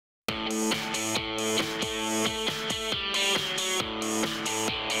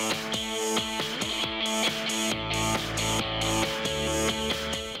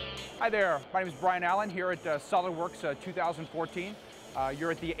there, my name is Brian Allen here at SolidWorks 2014.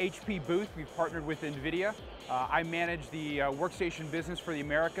 You're at the HP booth. We've partnered with NVIDIA. I manage the workstation business for the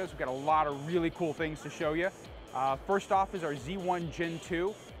Americas. We've got a lot of really cool things to show you. First off is our Z1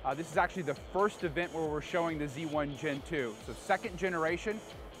 Gen2. This is actually the first event where we're showing the Z1 Gen2. So second generation,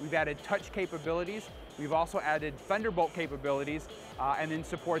 we've added touch capabilities. We've also added Thunderbolt capabilities and then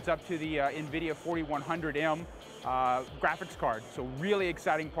supports up to the NVIDIA 4100M graphics card. So really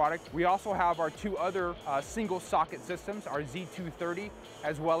exciting product. We also have our two other single socket systems, our Z230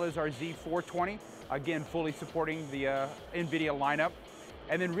 as well as our Z420. Again, fully supporting the NVIDIA lineup.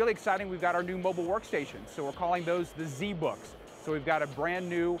 And then really exciting, we've got our new mobile workstations. So we're calling those the Z-Books. So we've got a brand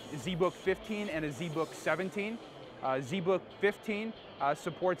new Z-Book 15 and a Z-Book 17. Z-Book 15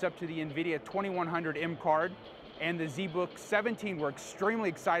 supports up to the NVIDIA 2100M card, and the Z-Book 17 we're extremely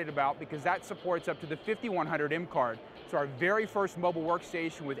excited about because that supports up to the 5100M card. So our very first mobile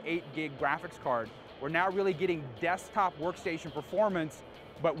workstation with 8 gig graphics card. We're now really getting desktop workstation performance,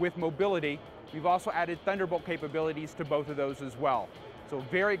 but with mobility. We've also added Thunderbolt capabilities to both of those as well. So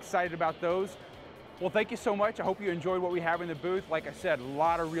very excited about those. Well, thank you so much. I hope you enjoyed what we have in the booth. Like I said, a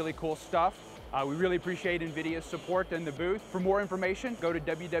lot of really cool stuff. We really appreciate NVIDIA's support in the booth. For more information, go to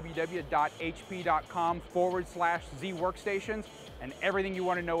www.hp.com/Z-Workstations, and everything you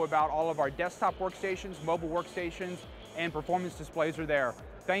want to know about all of our desktop workstations, mobile workstations, and performance displays are there.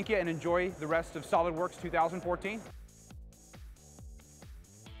 Thank you and enjoy the rest of SolidWorks 2014.